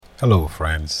Hello,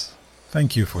 friends.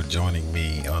 Thank you for joining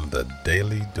me on the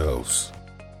Daily Dose.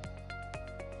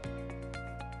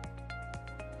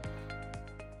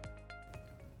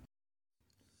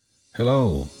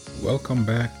 Hello, welcome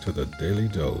back to the Daily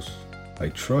Dose. I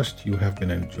trust you have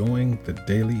been enjoying the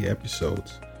daily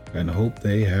episodes and hope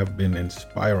they have been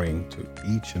inspiring to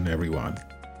each and every one.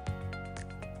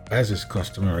 As is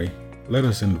customary, let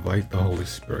us invite the Holy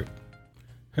Spirit.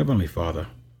 Heavenly Father,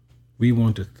 we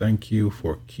want to thank you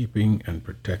for keeping and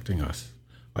protecting us.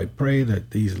 I pray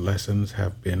that these lessons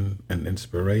have been an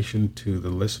inspiration to the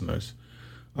listeners.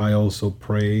 I also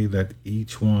pray that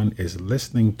each one is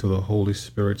listening to the Holy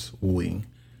Spirit's wooing.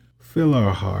 Fill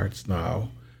our hearts now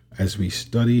as we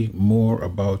study more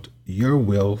about your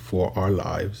will for our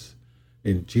lives.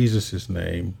 In Jesus'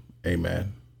 name,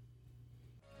 amen.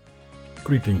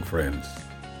 Greeting, friends.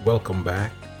 Welcome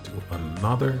back to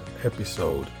another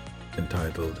episode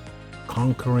entitled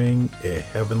Conquering a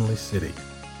Heavenly City,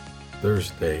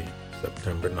 Thursday,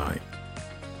 September 9th.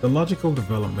 The logical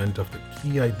development of the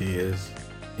key ideas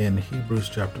in Hebrews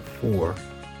chapter 4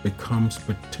 becomes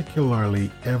particularly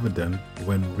evident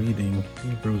when reading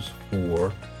Hebrews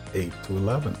 4,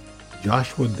 8-11.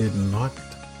 Joshua did not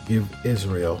give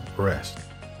Israel rest.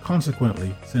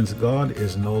 Consequently, since God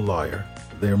is no liar,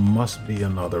 there must be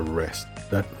another rest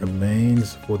that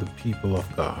remains for the people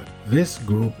of God. This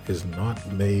group is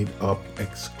not made up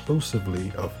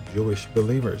exclusively of Jewish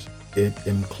believers. It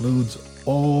includes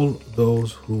all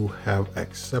those who have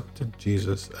accepted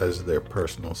Jesus as their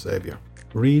personal Savior.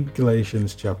 Read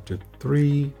Galatians chapter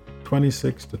 3,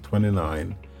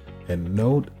 26-29, and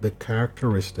note the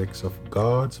characteristics of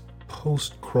God's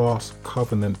post-cross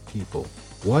covenant people.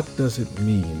 What does it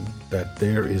mean that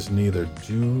there is neither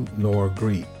Jew nor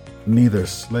Greek, neither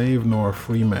slave nor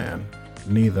free man,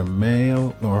 neither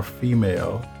male nor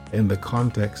female in the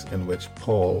context in which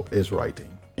Paul is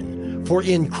writing? For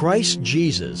in Christ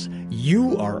Jesus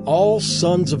you are all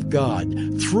sons of God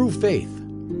through faith.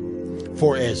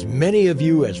 For as many of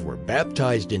you as were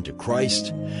baptized into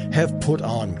Christ have put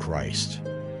on Christ.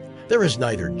 There is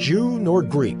neither Jew nor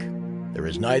Greek, there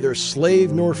is neither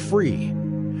slave nor free,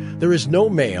 there is no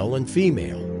male and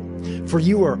female, for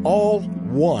you are all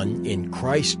one in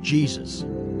Christ Jesus.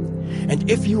 And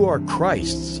if you are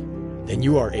Christ's, then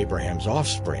you are Abraham's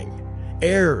offspring,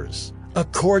 heirs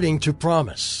according to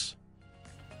promise.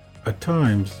 At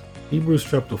times, Hebrews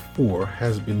chapter 4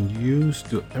 has been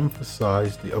used to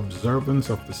emphasize the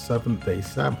observance of the seventh-day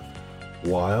Sabbath,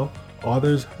 while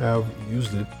others have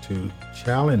used it to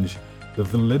challenge the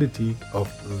validity of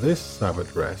this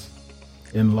Sabbath rest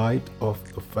in light of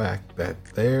the fact that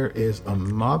there is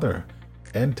another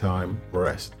end-time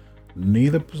rest.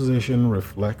 Neither position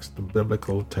reflects the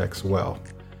biblical text well.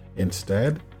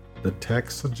 Instead, the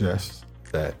text suggests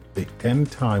that the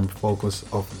end-time focus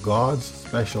of God's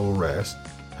special rest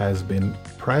has been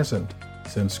present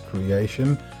since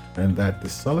creation, and that the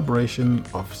celebration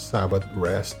of Sabbath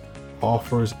rest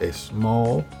offers a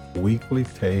small weekly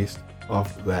taste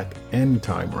of that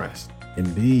end-time rest.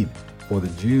 Indeed, for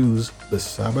the Jews, the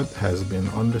Sabbath has been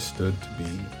understood to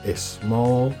be a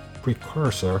small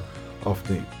precursor of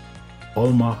the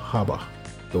Olam Haba,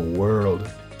 the world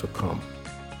to come.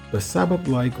 The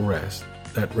Sabbath-like rest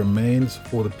that remains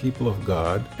for the people of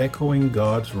God, echoing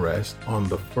God's rest on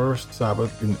the first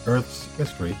Sabbath in Earth's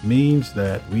history, means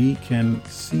that we can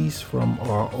cease from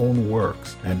our own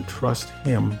works and trust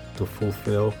Him to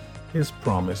fulfill His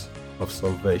promise of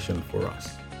salvation for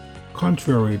us.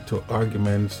 Contrary to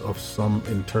arguments of some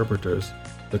interpreters,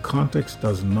 the context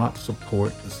does not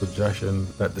support the suggestion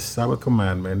that the Sabbath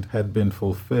commandment had been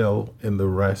fulfilled in the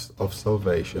rest of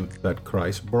salvation that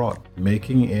Christ brought,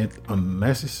 making it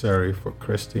unnecessary for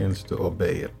Christians to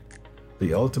obey it.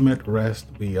 The ultimate rest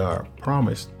we are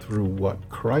promised through what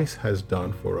Christ has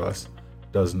done for us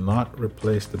does not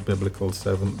replace the biblical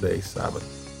seventh-day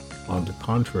Sabbath. On the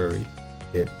contrary,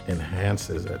 it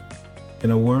enhances it. In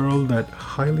a world that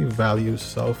highly values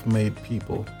self-made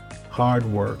people, hard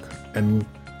work, and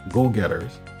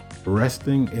go-getters,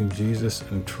 resting in Jesus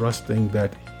and trusting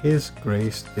that His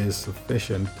grace is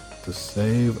sufficient to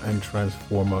save and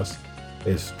transform us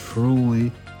is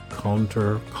truly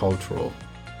counter-cultural.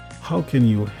 How can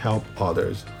you help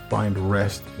others find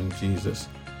rest in Jesus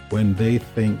when they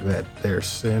think that their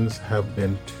sins have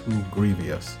been too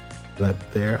grievous,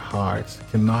 that their hearts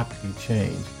cannot be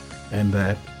changed, and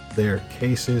that their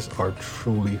cases are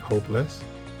truly hopeless?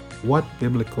 What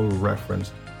biblical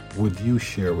reference would you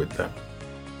share with them?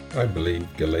 I believe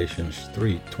Galatians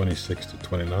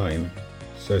 3:26-29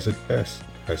 says it best,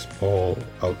 as Paul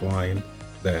outlined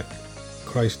that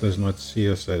Christ does not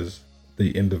see us as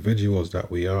the individuals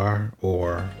that we are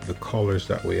or the colors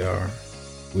that we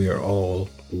are all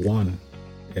one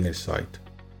in His sight.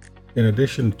 In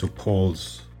addition to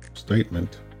Paul's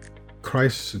statement,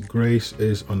 Christ's grace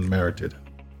is unmerited,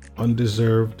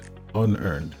 undeserved,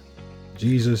 unearned.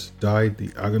 Jesus died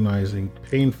the agonizing,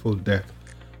 painful death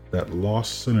that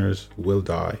lost sinners will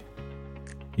die.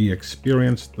 He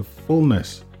experienced the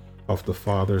fullness of the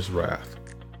Father's wrath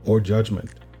or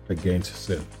judgment against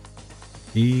sin.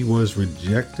 He was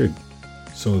rejected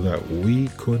so that we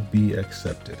could be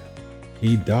accepted.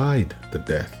 He died the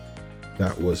death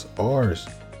that was ours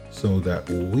so that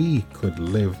we could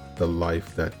live the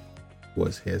life that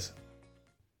was His.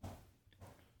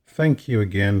 Thank you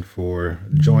again for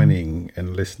joining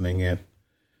and listening in.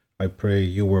 I pray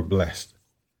you were blessed.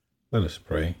 Let us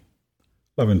pray.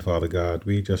 Loving Father God,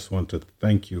 we just want to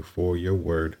thank you for your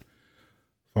word.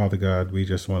 Father God, we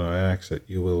just want to ask that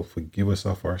you will forgive us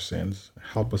of our sins.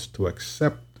 Help us to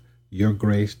accept your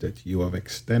grace that you have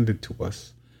extended to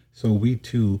us, so we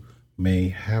too may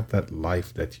have that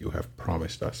life that you have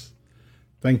promised us.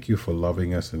 Thank you for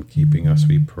loving us and keeping us,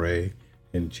 we pray.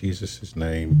 In Jesus'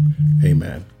 name,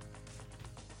 amen.